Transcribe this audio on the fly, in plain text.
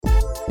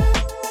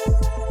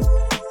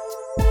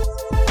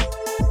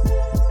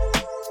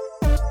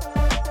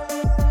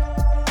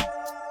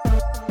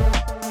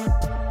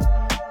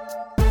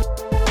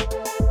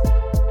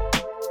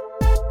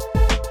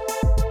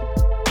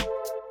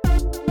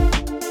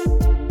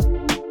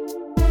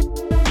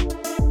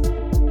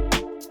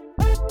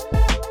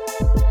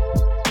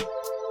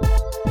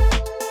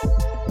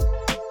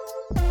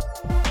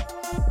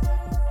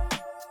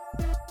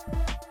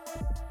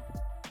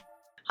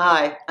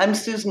I'm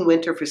Susan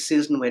Winter for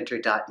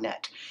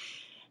SusanWinter.net.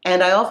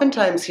 And I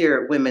oftentimes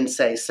hear women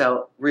say,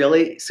 so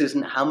really,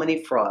 Susan, how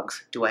many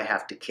frogs do I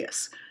have to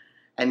kiss?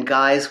 And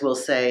guys will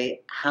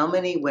say, how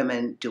many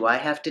women do I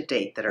have to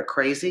date that are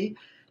crazy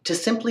to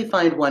simply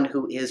find one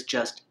who is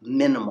just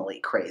minimally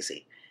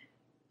crazy?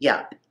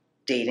 Yeah,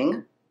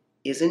 dating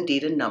is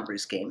indeed a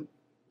numbers game,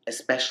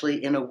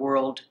 especially in a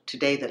world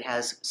today that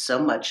has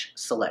so much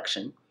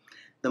selection.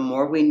 The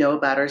more we know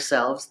about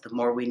ourselves, the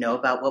more we know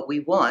about what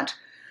we want,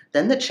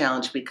 then the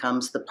challenge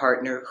becomes the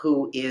partner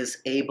who is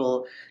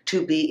able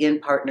to be in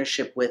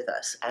partnership with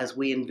us as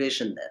we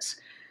envision this.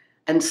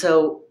 And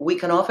so we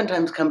can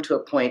oftentimes come to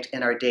a point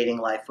in our dating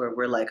life where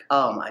we're like,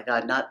 oh my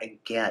God, not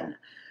again.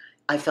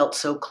 I felt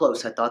so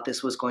close. I thought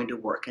this was going to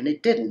work, and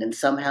it didn't. And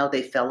somehow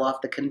they fell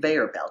off the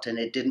conveyor belt and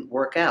it didn't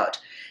work out.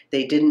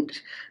 They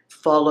didn't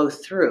follow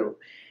through.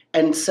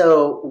 And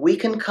so we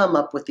can come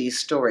up with these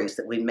stories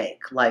that we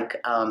make,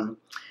 like,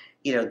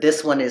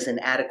 this one is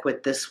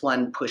inadequate, this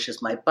one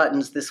pushes my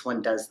buttons, this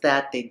one does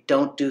that, they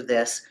don't do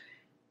this.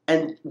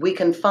 And we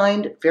can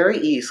find very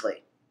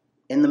easily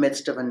in the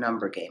midst of a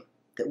number game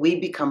that we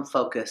become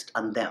focused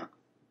on them,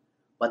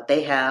 what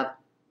they have,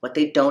 what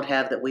they don't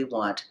have that we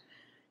want,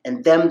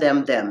 and them,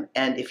 them, them.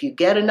 And if you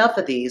get enough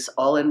of these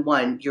all in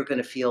one, you're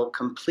going to feel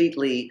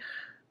completely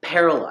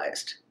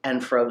paralyzed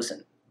and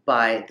frozen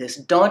by this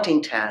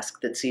daunting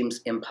task that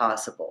seems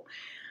impossible.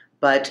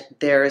 But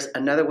there's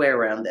another way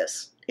around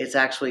this. It's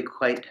actually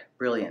quite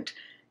brilliant.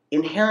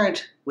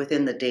 Inherent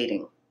within the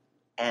dating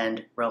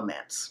and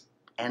romance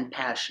and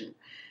passion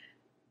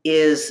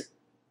is,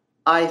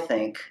 I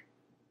think,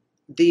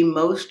 the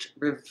most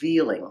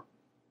revealing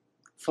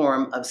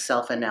form of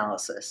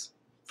self-analysis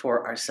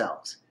for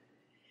ourselves.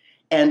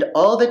 And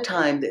all the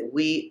time that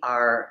we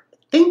are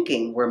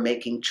thinking we're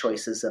making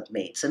choices of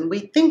mates, and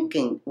we're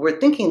thinking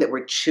that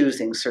we're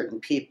choosing certain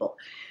people,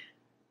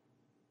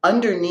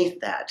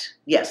 underneath that,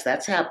 yes,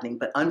 that's happening,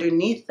 but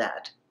underneath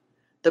that,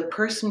 the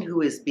person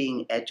who is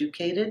being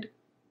educated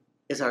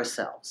is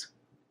ourselves.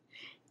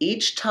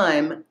 Each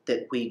time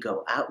that we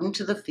go out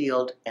into the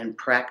field and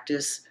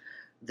practice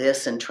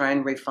this and try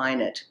and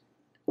refine it,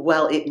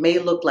 while it may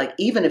look like,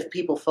 even if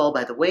people fall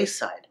by the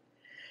wayside,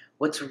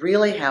 what's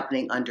really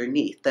happening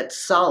underneath that's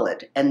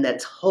solid and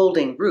that's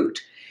holding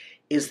root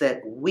is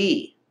that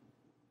we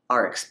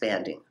are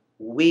expanding,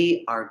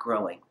 we are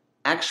growing.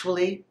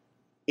 Actually,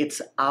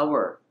 it's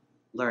our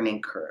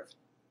learning curve.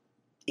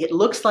 It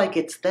looks like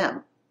it's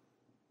them,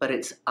 but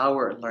it's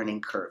our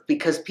learning curve,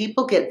 because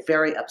people get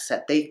very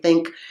upset. They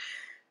think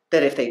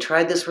that if they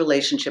tried this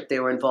relationship, they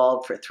were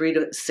involved for 3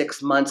 to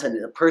 6 months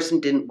and the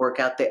person didn't work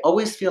out, they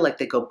always feel like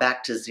they go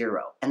back to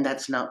zero. And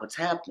that's not what's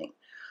happening.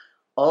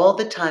 All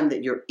the time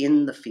that you're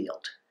in the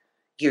field,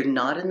 you're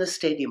not in the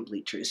stadium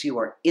bleachers, you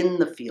are in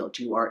the field,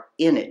 you are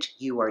in it,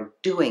 you are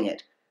doing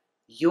it.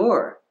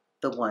 You're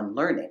the one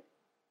learning.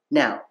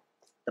 Now,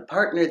 the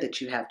partner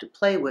that you have to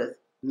play with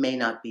may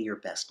not be your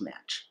best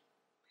match.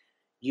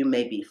 You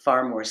may be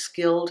far more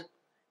skilled.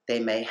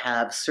 They may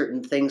have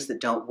certain things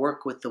that don't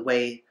work with the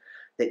way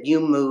that you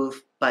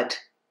move, but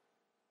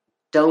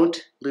don't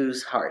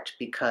lose heart,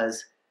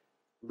 because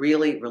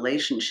really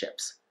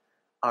relationships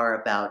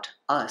are about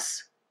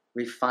us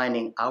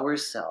refining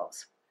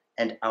ourselves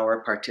and our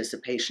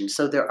participation.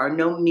 So there are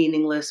no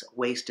meaningless,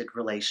 wasted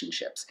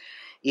relationships.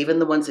 Even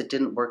the ones that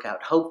didn't work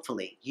out,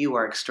 hopefully you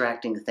are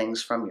extracting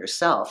things from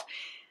yourself.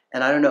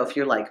 And I don't know if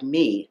you're like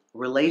me,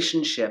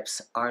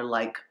 relationships are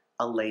like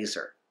a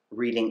laser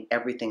reading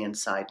everything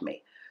inside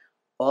me.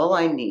 All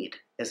I need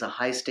is a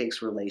high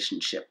stakes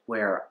relationship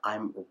where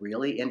I'm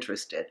really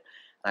interested.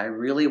 I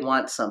really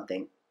want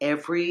something.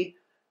 Everything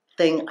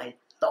I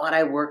thought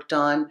I worked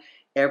on,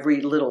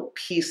 every little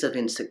piece of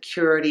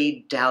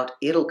insecurity, doubt,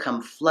 it'll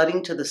come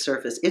flooding to the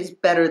surface. It's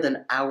better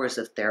than hours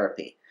of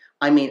therapy.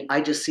 I mean, I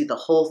just see the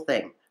whole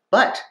thing.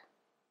 But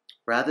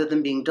rather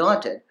than being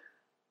daunted,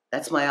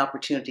 that's my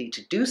opportunity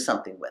to do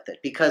something with it.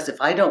 Because if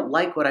I don't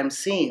like what I'm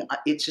seeing,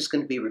 it's just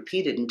going to be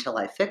repeated until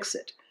I fix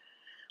it.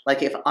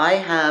 Like if I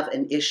have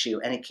an issue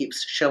and it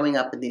keeps showing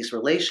up in these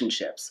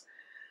relationships,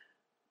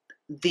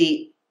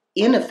 the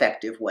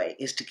ineffective way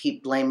is to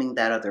keep blaming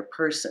that other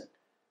person.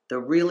 The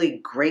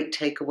really great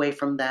takeaway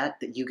from that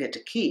you get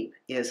to keep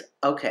is,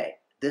 okay,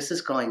 this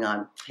is going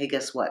on. Hey,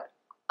 guess what?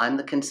 I'm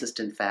the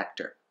consistent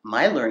factor.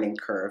 My learning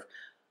curve,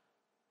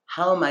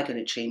 how am I going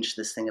to change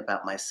this thing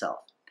about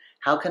myself?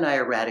 How can I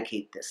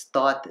eradicate this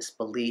thought, this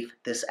belief,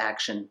 this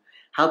action?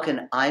 How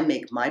can I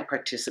make my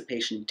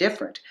participation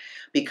different?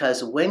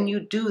 Because when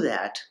you do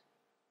that,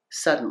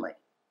 suddenly,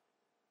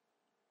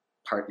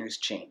 partners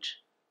change.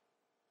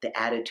 The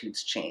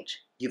attitudes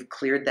change. You've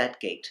cleared that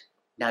gate.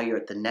 Now you're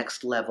at the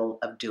next level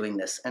of doing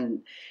this.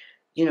 And,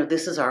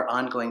 this is our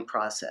ongoing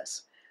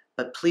process.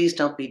 But please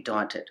don't be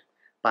daunted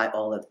by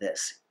all of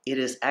this. It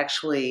is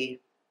actually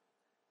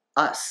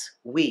us,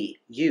 we,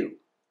 you.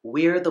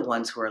 We're the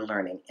ones who are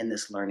learning in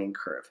this learning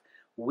curve.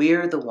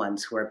 We're the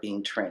ones who are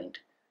being trained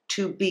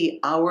to be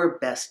our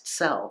best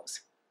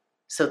selves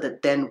so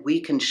that then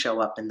we can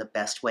show up in the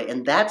best way.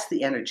 And that's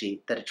the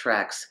energy that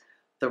attracts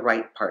the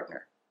right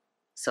partner.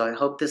 So I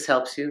hope this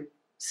helps you.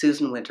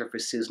 Susan Winter for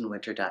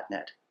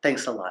SusanWinter.net.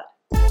 Thanks a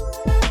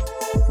lot.